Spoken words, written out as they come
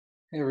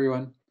Hey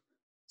everyone.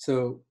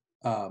 So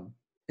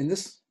in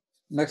this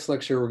next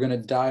lecture, we're going to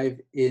dive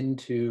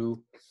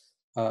into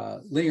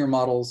linear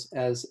models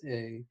as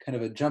a kind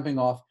of a jumping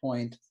off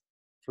point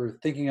for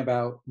thinking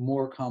about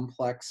more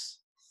complex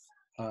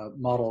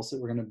models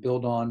that we're going to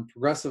build on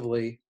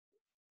progressively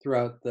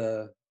throughout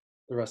the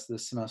rest of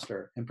this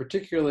semester. And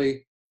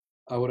particularly,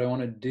 what I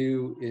want to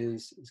do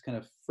is kind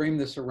of frame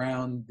this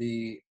around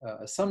the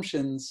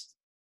assumptions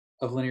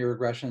of linear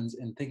regressions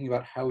and thinking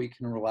about how we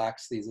can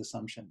relax these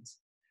assumptions.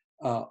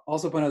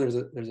 Also point out there's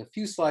a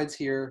few slides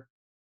here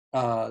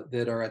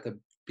that are at the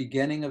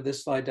beginning of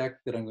this slide deck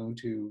that I'm going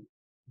to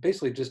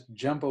basically just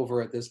jump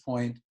over at this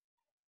point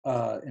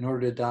in order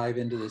to dive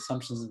into the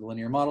assumptions of the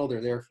linear model.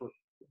 They're there for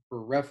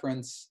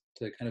reference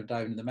to kind of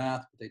dive into the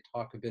math, but they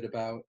talk a bit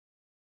about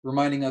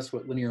reminding us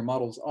what linear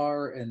models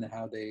are and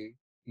how they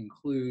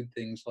include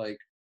things like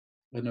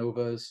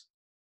ANOVAs,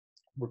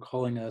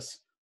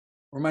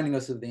 reminding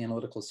us of the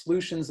analytical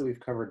solutions that we've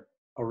covered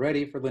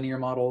already for linear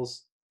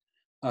models,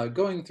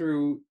 going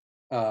through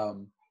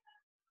some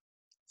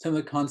of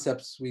the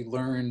concepts we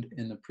learned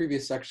in the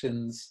previous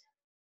sections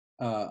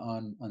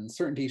on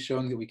uncertainty,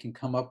 showing that we can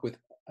come up with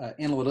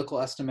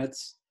analytical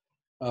estimates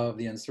of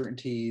the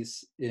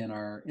uncertainties in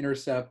our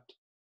intercept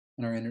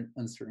and our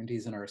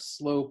uncertainties in our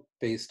slope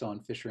based on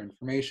Fisher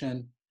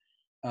information,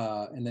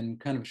 and then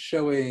kind of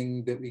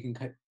showing that we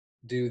can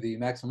do the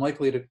maximum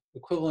likelihood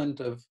equivalent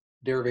of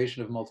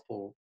derivation of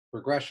multiple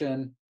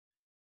regression,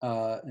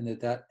 and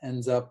that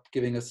ends up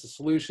giving us a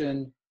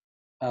solution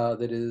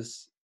that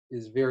is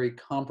very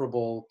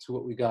comparable to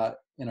what we got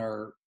in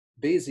our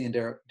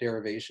Bayesian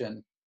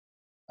derivation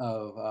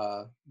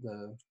of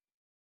the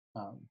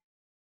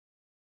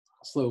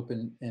slope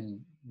and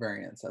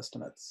variance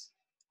estimates.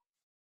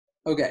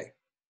 Okay,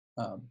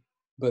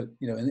 but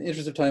in the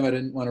interest of time, I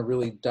didn't want to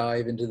really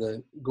dive into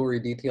the gory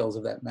details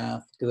of that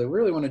math because I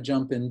really want to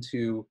jump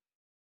into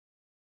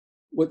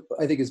what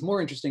I think is more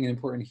interesting and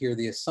important here,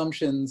 the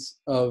assumptions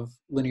of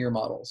linear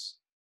models.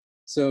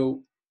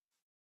 So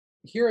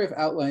here I've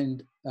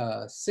outlined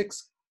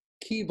 6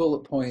 key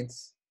bullet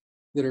points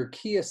that are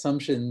key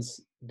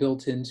assumptions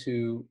built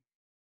into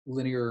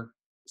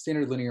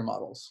standard linear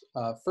models.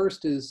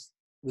 First is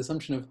the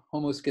assumption of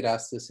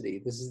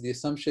homoskedasticity. This is the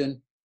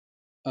assumption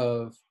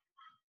of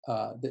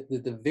that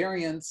the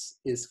variance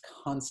is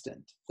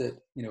constant, that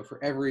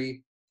for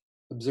every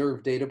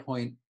observed data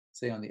point,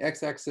 say on the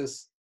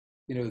x-axis,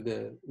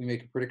 we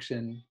make a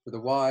prediction for the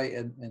y,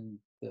 and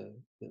the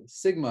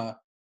sigma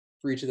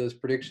for each of those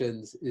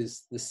predictions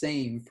is the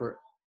same for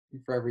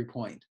every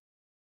point.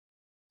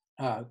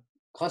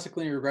 Classic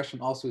linear regression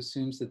also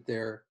assumes that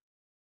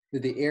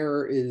the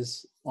error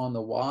is on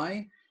the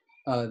y.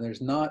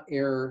 There's not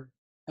error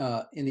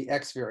in the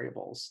x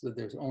variables, that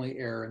there's only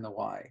error in the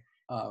y.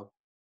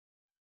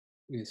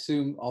 We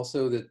assume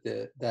also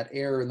that that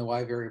error in the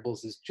y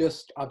variables is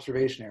just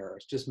observation error.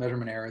 It's just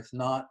measurement error. It's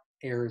not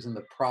errors in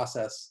the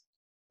process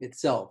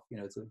itself.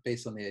 It's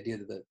based on the idea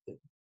that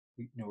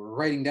we're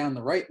writing down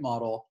the right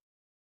model,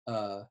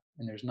 and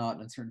there's not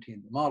an uncertainty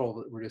in the model,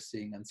 but we're just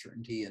seeing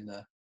uncertainty in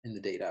the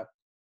data.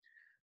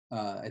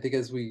 I think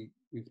as we've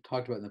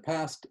talked about in the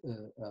past,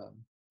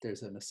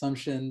 there's an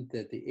assumption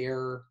that the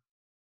error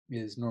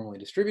is normally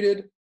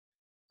distributed.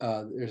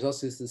 There's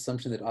also this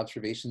assumption that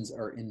observations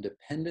are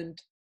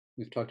independent.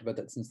 We've talked about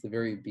that since the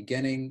very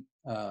beginning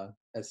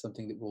as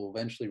something that will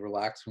eventually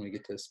relax when we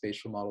get to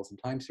spatial models and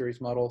time series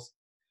models.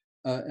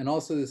 And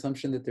also the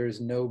assumption that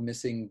there's no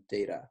missing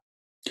data.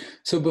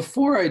 So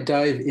before I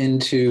dive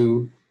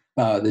into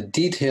the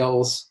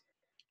details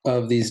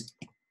of these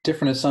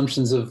different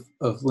assumptions of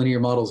linear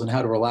models and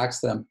how to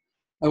relax them,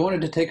 I wanted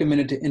to take a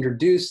minute to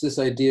introduce this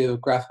idea of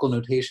graphical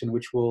notation,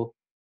 which we'll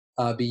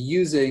be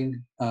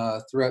using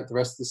throughout the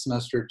rest of the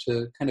semester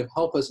to kind of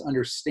help us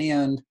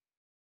understand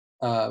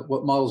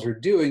what models are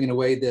doing in a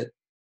way that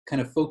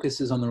kind of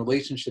focuses on the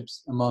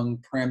relationships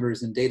among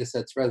parameters and data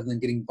sets rather than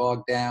getting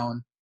bogged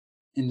down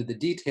into the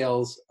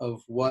details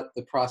of what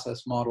the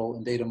process model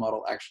and data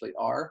model actually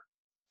are.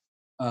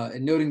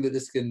 And noting that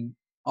this can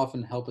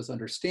often help us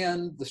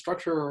understand the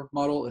structure of our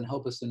model and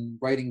help us in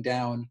writing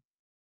down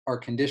our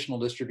conditional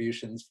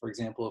distributions, for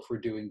example, if we're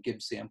doing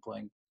Gibbs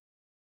sampling.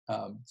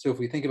 So if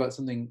we think about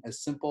something as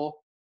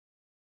simple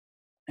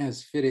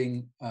as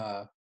fitting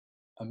a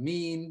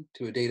mean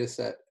to a data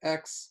set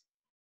X,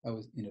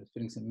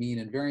 fitting some mean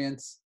and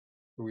variance,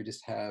 where we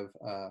just have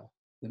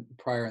the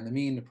prior and the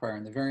mean, the prior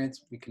and the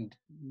variance, we can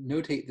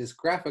notate this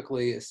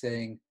graphically as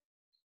saying,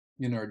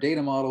 in our data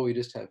model, we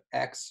just have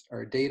X,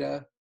 our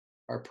data.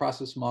 Our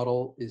process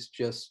model is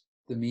just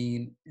the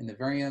mean and the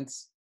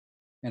variance.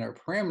 And our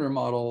parameter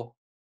model,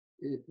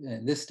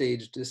 in this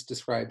stage, just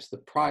describes the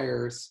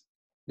prior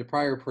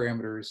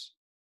parameters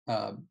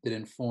that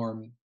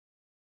inform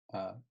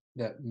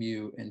that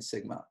mu and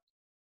sigma.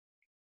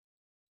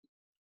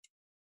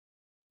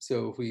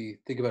 So if we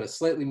think about a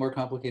slightly more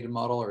complicated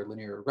model or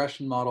linear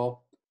regression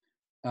model,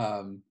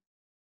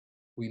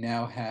 we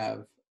now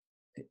have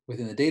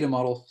within the data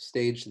model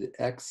stage that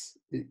X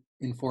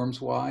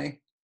informs Y,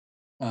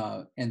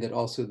 and that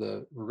also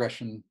the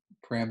regression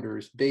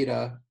parameters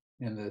beta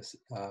and this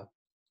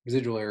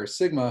residual error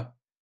sigma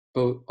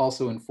both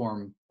also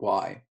inform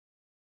y.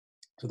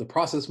 So the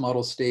process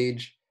model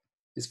stage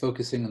is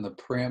focusing on the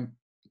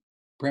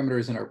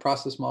parameters in our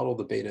process model,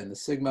 the beta and the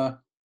sigma.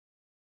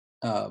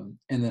 And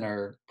then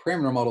our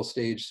parameter model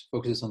stage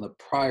focuses on the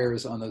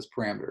priors on those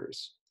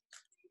parameters.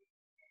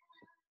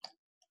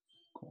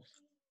 Cool.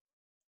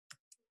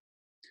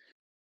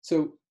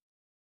 So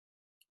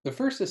the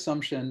first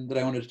assumption that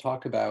I wanted to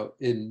talk about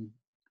in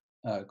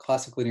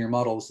classic linear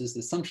models is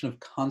the assumption of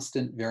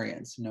constant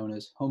variance, known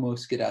as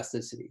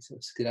homoskedasticity. So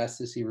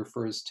skedasticity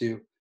refers to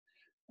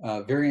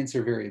variance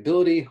or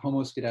variability.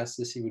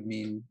 Homoskedasticity would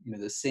mean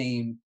the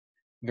same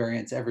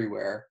variance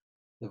everywhere.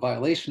 The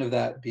violation of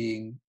that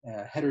being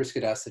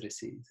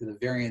heteroskedasticity. So the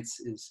variance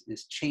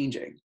is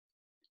changing.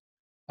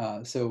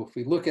 So if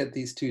we look at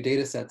these two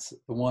data sets,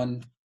 the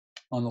one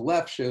on the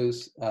left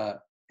shows an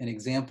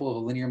example of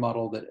a linear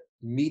model that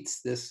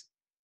meets this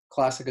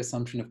classic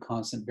assumption of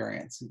constant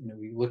variance.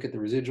 We look at the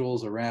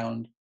residuals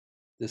around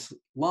this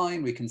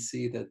line, we can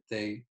see that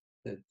the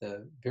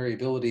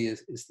variability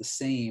is the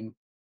same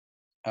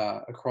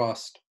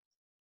across,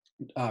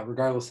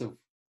 regardless of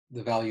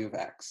the value of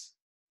x.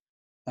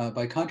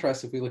 By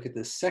contrast, if we look at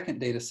this second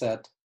data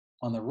set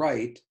on the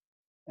right,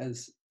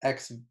 as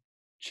x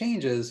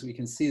changes, we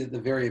can see that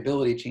the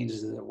variability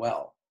changes as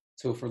well.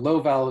 So for low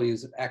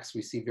values of x,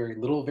 we see very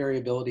little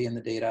variability in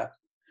the data.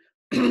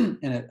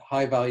 And at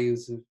high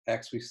values of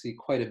x, we see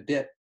quite a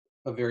bit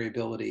of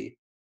variability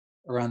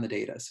around the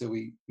data. So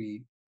we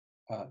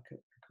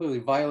clearly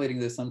violating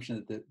the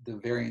assumption that the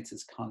variance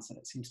is constant.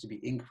 It seems to be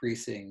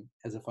increasing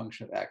as a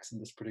function of x in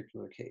this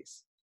particular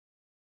case.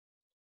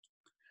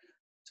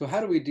 So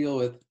how do we deal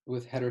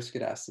with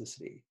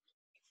heteroskedasticity?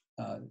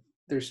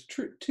 There's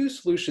two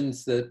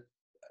solutions that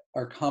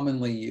are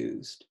commonly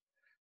used.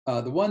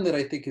 The one that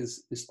I think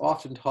is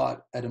often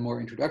taught at a more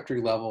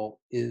introductory level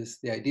is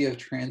the idea of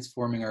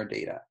transforming our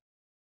data.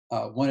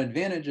 One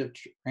advantage of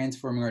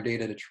transforming our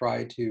data to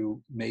try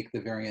to make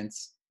the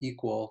variance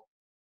equal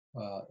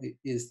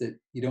is that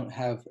you don't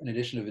have an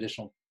addition of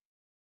additional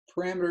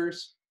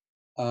parameters.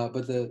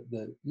 But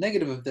the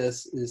negative of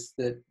this is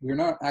that we're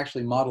not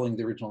actually modeling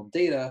the original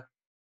data.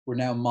 We're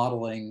now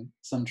modeling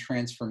some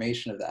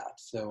transformation of that.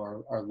 So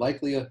our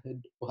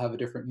likelihood will have a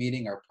different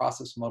meaning. Our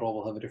process model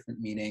will have a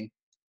different meaning.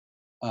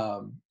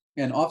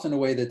 And often in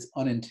a way that's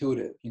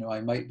unintuitive.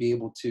 I might be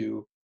able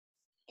to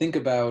think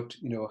about,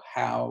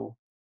 how,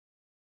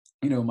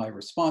 my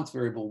response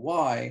variable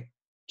y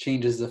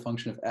changes as a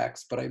function of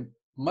x, but I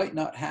might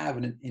not have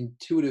an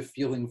intuitive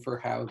feeling for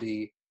how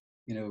the,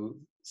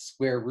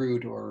 square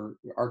root or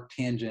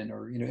arctangent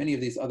or, any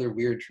of these other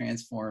weird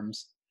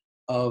transforms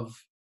of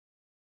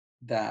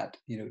that,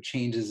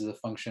 changes as a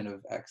function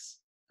of x.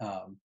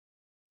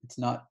 It's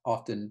not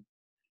often,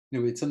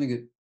 it's something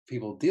that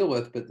people deal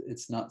with, but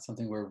it's not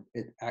something where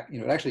it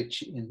actually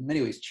in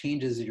many ways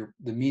changes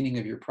the meaning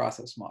of your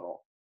process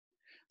model.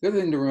 The other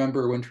thing to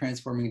remember when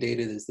transforming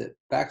data is that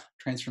back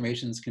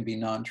transformations can be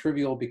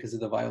non-trivial because of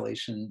the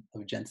violation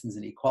of Jensen's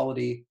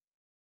inequality.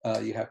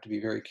 You have to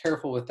be very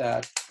careful with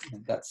that.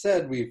 And that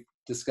said, we've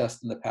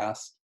discussed in the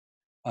past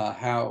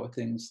how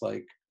things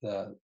like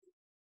the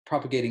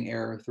propagating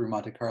error through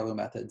Monte Carlo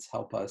methods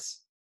help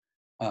us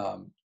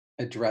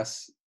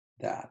address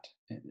that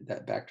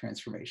back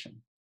transformation.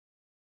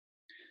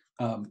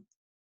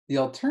 The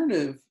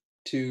alternative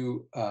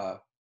to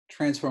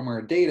transforming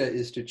our data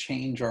is to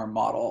change our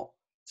model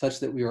such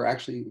that we are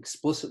actually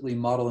explicitly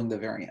modeling the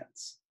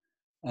variance.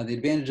 The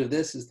advantage of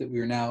this is that we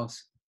are now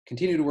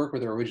continue to work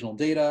with our original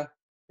data,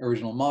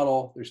 original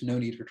model. There's no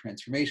need for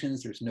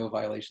transformations. There's no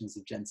violations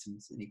of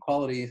Jensen's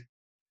inequality.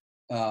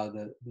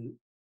 The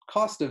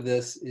cost of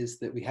this is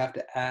that we have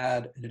to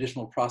add an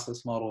additional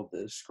process model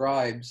that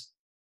describes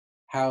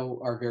how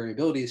our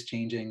variability is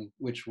changing,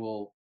 which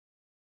will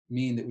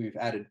mean that we've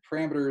added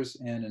parameters,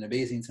 and in a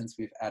Bayesian sense,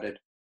 we've added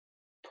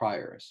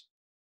priors.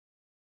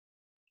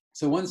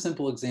 So one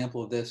simple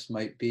example of this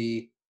might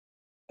be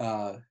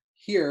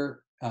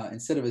here,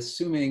 instead of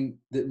assuming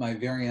that my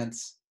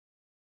variance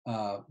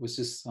was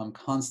just some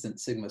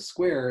constant sigma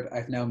squared,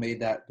 I've now made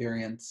that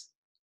variance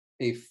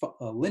a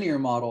linear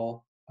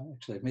model.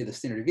 Actually, I've made the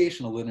standard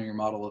deviation a linear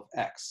model of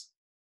x.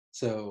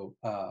 So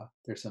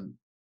there's some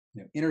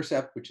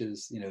intercept, which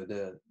is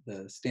the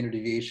standard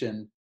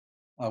deviation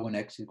when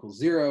x equals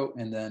 0,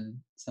 and then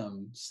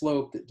some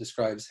slope that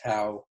describes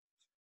how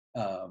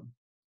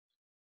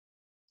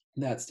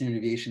that standard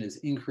deviation is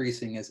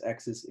increasing as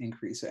x is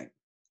increasing.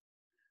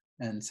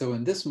 And so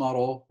in this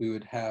model,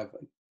 we'd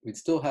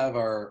still have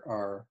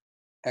our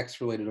x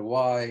related to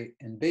y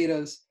and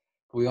betas,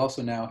 but we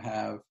also now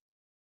have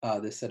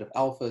this set of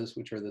alphas,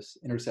 which are this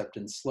intercept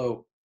and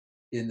slope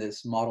in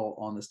this model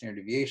on the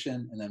standard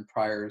deviation, and then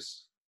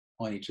priors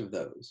on each of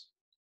those.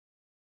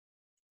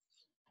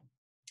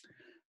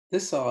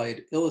 This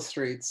slide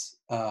illustrates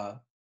an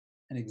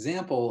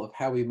example of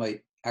how we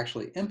might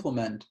actually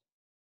implement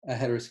a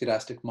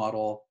heteroskedastic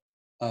model,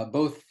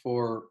 both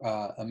for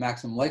a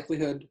maximum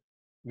likelihood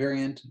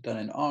variant done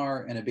in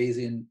R and a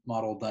Bayesian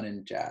model done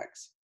in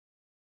JAGS.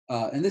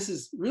 And this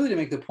is really to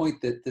make the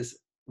point that this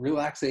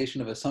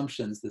relaxation of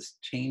assumptions, this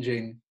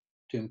changing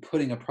to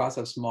putting a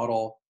process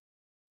model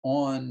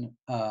on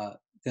the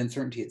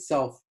uncertainty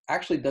itself,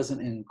 actually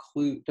doesn't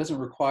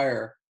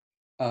require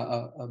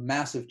a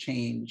massive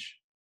change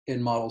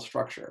in model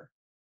structure.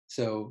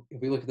 So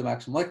if we look at the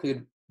maximum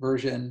likelihood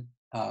version,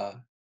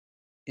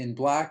 in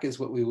black is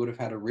what we would have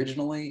had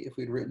originally if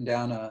we'd written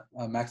down a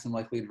maximum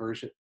likelihood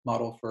version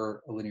model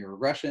for a linear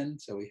regression.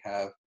 So we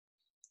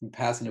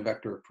pass in a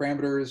vector of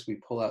parameters, we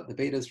pull out the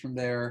betas from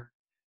there,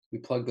 we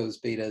plug those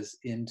betas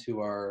into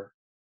our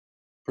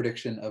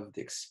prediction of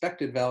the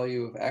expected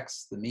value of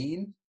x, the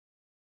mean.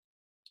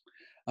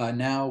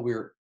 Now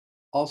we're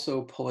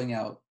also pulling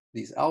out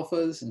these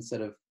alphas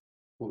instead of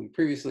what we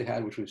previously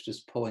had, which was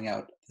just pulling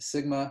out the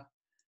sigma.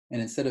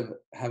 And instead of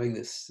having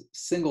this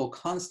single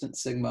constant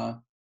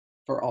sigma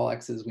for all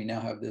x's, we now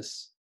have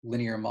this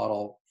linear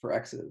model for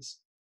x's.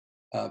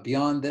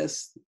 Beyond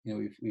this,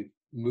 we've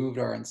moved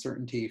our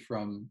uncertainty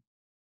from,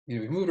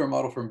 we've moved our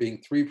model from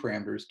being 3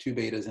 parameters, 2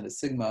 betas and a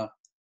sigma,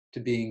 to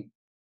being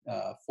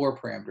 4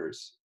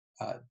 parameters,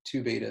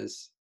 2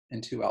 betas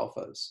and 2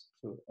 alphas.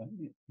 So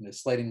a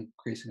slight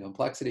increase in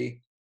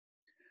complexity.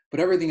 But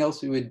everything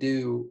else we would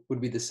do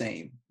would be the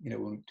same.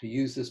 To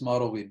use this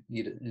model, we'd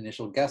need an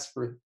initial guess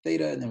for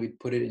theta, and then we'd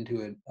put it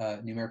into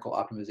a numerical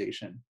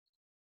optimization,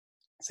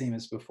 same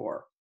as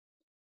before.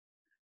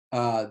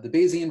 The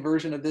Bayesian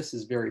version of this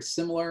is very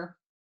similar.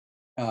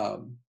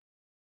 One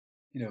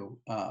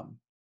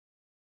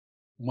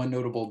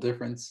notable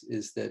difference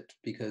is that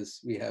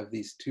because we have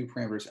these 2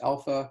 parameters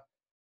alpha,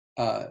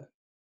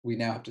 we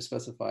now have to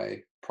specify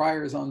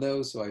priors on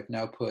those. So I've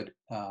now put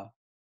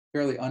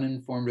fairly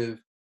uninformative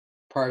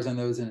priors on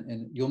those.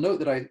 And you'll note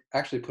that I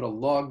actually put a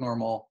log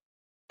normal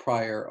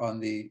prior on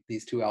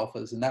these 2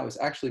 alphas. And that was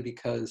actually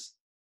because,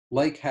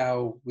 like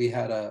how we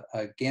had a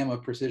gamma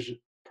precision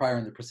prior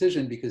in the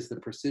precision, because the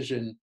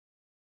precision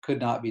could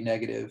not be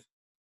negative,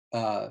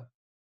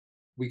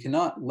 we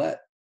cannot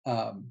let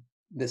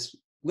this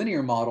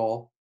linear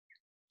model,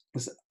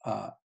 this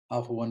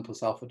alpha 1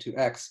 plus alpha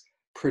 2x,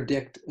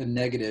 predict a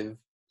negative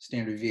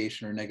standard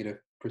deviation or negative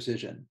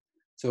precision.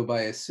 So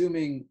by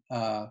assuming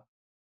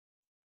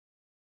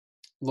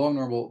log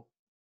normal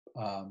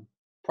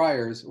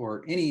priors,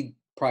 or any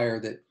prior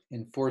that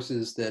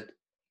enforces that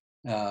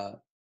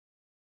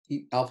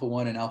alpha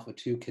 1 and alpha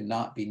 2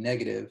 cannot be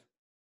negative,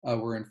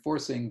 we're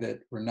enforcing that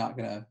we're not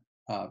going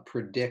to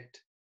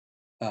predict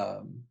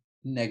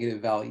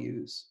negative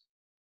values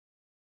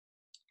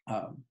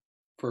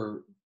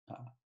for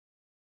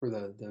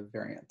the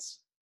variance.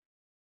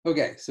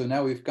 Okay, so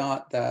now we've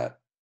got the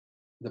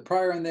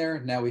prior in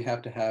there. Now we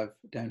have to have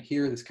down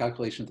here this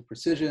calculation of the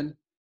precision.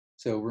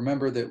 So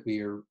remember that we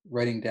are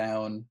writing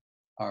down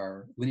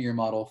our linear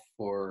model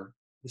for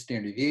the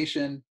standard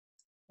deviation.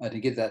 To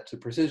get that to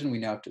precision, we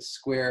now have to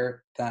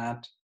square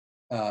that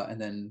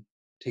and then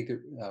take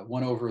the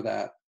 1 over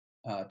that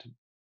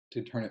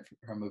to turn it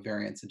from a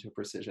variance into a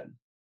precision.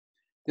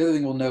 The other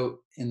thing we'll note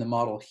in the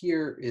model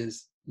here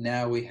is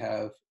now we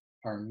have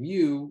our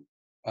mu.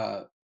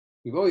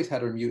 We've always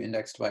had our mu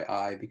indexed by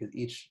I because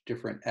each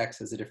different x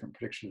has a different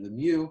prediction of the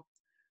mu.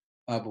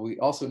 But we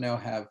also now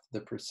have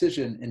the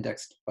precision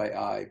indexed by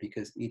I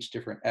because each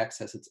different x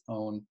has its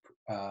own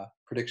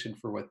prediction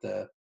for what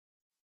the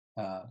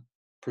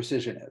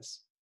precision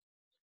is.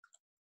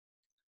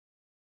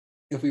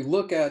 If we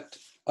look at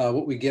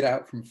what we get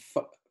out from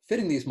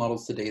fitting these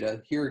models to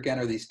data, here again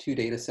are these 2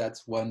 data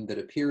sets, one that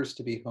appears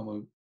to be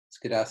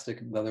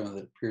homoskedastic and the other one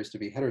that appears to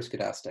be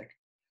heteroskedastic.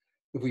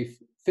 If we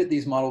fit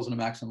these models in a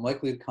maximum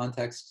likelihood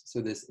context, so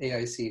this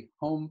AIC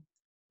home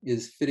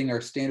is fitting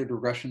our standard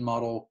regression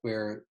model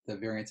where the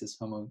variance is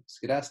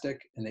homoskedastic,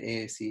 and the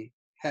AIC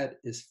het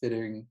is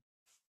fitting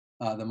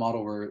the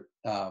model where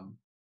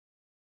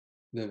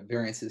the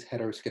variance is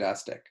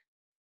heteroskedastic.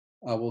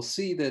 We'll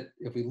see that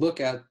if we look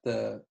at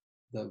the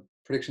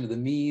prediction of the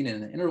mean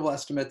and the interval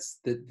estimates,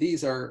 that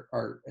these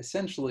are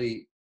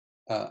essentially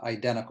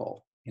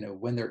identical.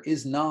 When there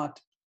is not,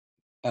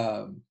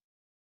 when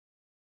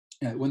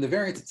the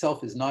variance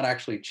itself is not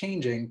actually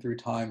changing through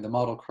time, the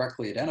model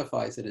correctly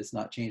identifies it as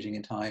not changing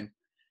in time,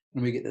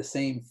 and we get the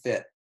same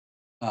fit.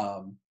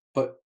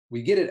 But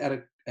we get it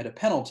at a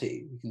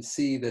penalty. We can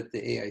see that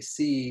the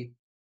AIC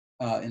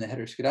in the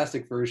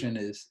heteroskedastic version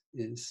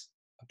is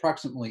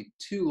approximately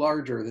 2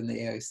 larger than the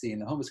AIC in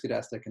the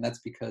homoskedastic, and that's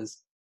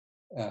because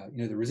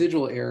the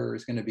residual error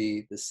is going to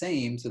be the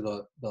same,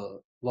 so the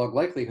log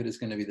likelihood is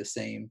going to be the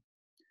same,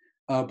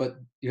 but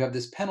you have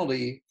this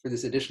penalty for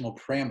this additional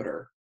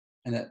parameter,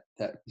 and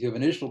that you have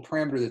an additional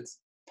parameter that's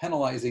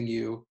penalizing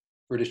you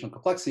for additional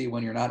complexity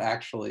when you're not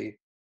actually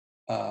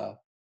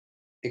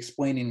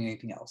explaining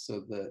anything else.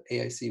 So the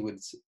AIC would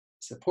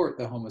support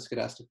the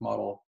homoskedastic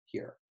model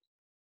here.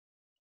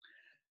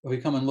 If we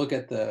come and look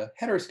at the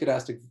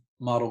heteroskedastic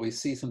model, we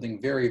see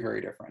something very, very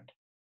different.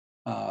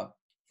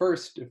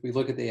 First, if we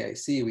look at the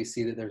AIC, we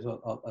see that there's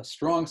a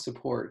strong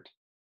support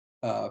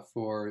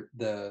for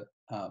the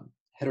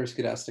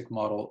heteroskedastic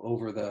model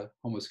over the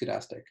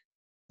homoskedastic,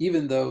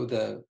 even though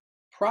the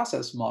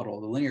process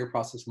model, the linear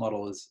process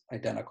model, is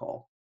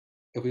identical.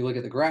 If we look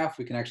at the graph,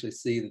 we can actually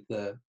see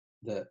that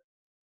the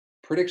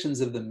predictions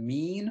of the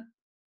mean,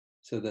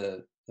 so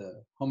the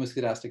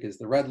homoscedastic is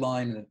the red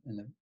line and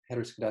the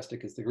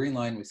heteroskedastic is the green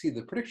line. We see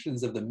the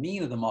predictions of the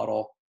mean of the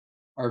model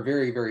are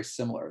very, very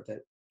similar, that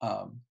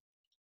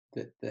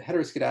the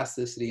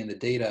heteroskedasticity in the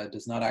data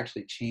does not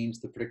actually change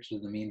the prediction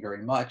of the mean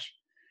very much.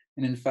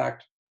 And in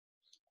fact,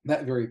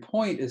 that very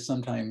point is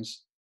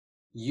sometimes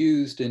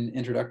used in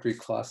introductory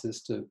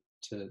classes to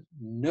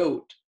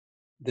note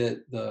that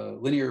the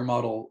linear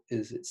model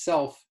is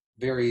itself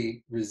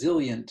very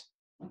resilient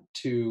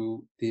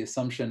to the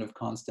assumption of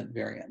constant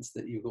variance,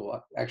 that you will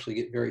actually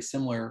get very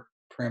similar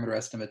parameter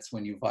estimates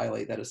when you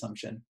violate that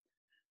assumption.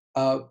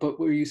 But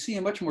where you see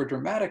a much more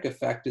dramatic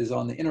effect is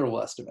on the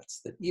interval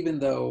estimates, that even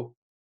though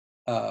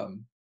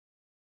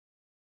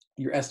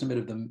your estimate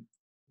of the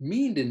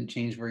mean didn't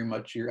change very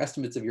much, your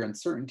estimates of your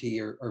uncertainty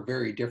are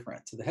very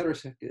different. So the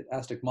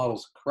heteroskedastic model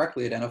is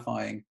correctly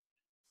identifying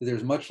that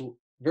there's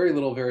very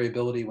little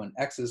variability when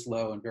x is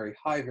low and very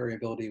high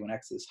variability when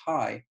x is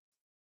high.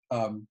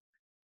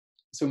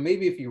 So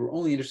maybe if you were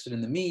only interested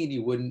in the mean,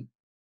 you wouldn't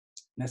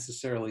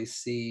necessarily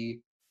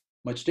see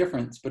much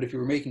difference. But if you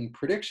were making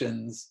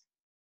predictions,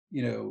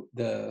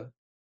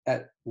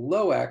 at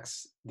low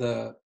x,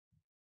 the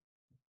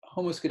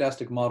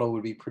homoscedastic model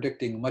would be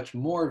predicting much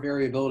more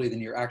variability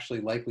than you're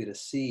actually likely to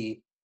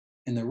see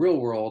in the real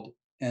world.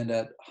 And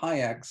at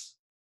high x,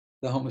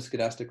 the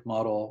homoscedastic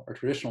model or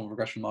traditional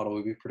regression model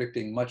would be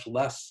predicting much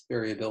less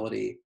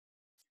variability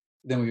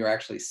than we are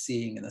actually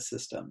seeing in the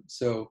system.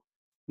 So,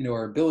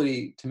 our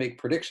ability to make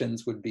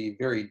predictions would be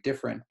very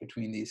different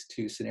between these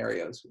two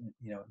scenarios.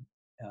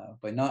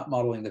 By not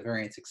modeling the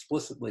variance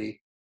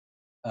explicitly,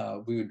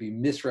 we would be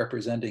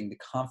misrepresenting the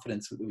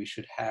confidence that we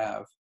should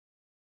have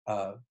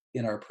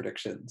in our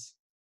predictions.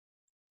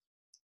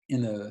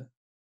 In the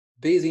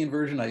Bayesian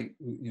version,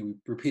 we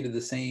repeated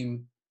the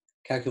same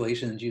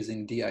calculations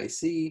using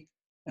DIC,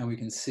 and we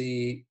can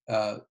see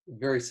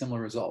very similar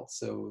results.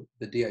 So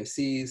the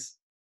DICs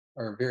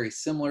are very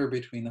similar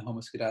between the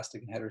homoscedastic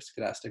and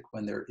heteroscedastic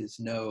when there is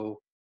no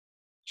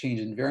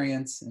change in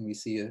variance, and we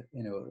see a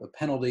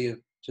penalty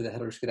to the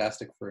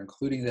heteroscedastic for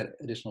including that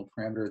additional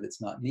parameter that's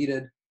not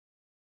needed.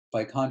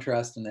 By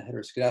contrast, in the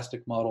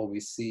heteroscedastic model, we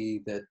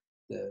see that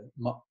the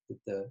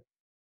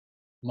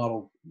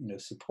model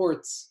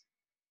supports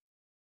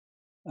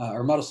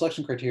our model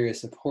selection criteria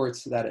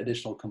supports that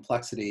additional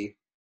complexity,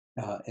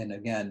 and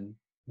again,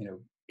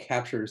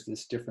 captures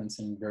this difference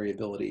in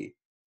variability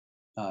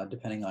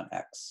depending on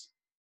x.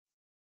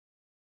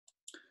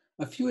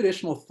 A few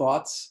additional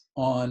thoughts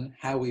on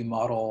how we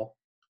model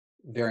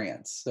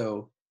variance.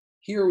 So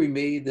here we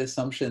made the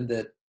assumption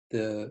that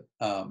the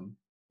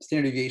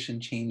standard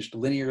deviation changed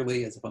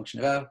linearly as a function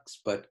of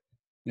x, but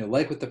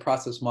like with the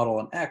process model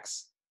on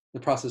x, the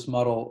process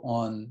model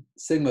on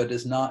sigma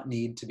does not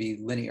need to be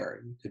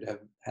linear. You could have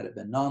had it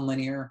been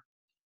nonlinear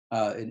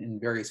in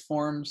various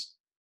forms.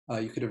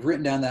 You could have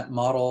written down that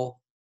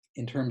model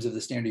in terms of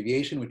the standard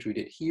deviation, which we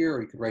did here,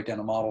 or you could write down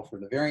a model for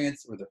the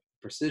variance or the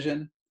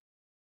precision.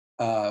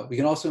 We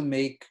can also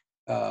make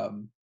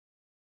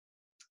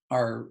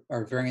our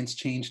variance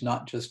change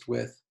not just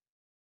with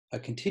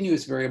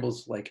continuous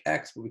variables like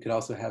x, but we could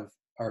also have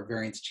our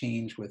variance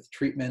change with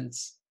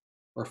treatments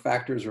or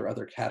factors or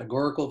other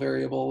categorical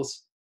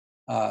variables.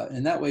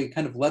 And that way it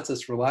kind of lets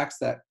us relax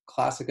that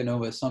classic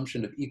ANOVA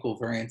assumption of equal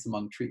variance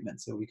among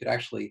treatments. So we could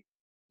actually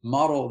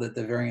model that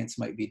the variance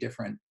might be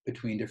different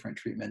between different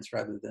treatments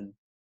rather than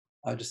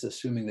just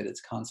assuming that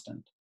it's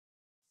constant.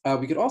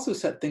 We could also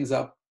set things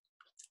up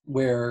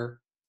where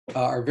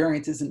our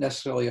variance isn't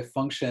necessarily a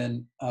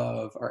function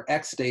of our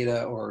X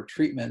data or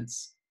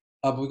treatments,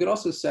 but we could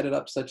also set it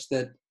up such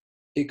that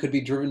it could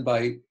be driven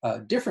by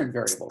different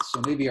variables.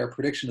 So maybe our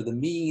prediction of the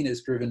mean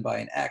is driven by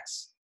an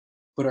X,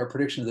 but our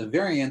prediction of the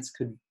variance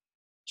could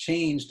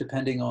change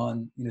depending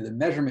on the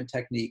measurement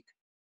technique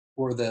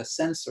or the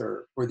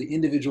sensor or the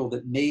individual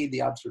that made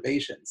the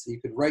observation. So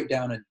you could write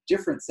down a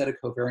different set of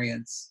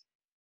covariance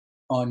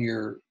on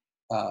your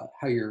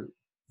how your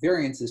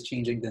variance is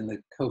changing than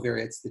the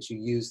covariates that you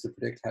use to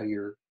predict how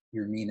your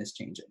mean is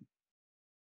changing.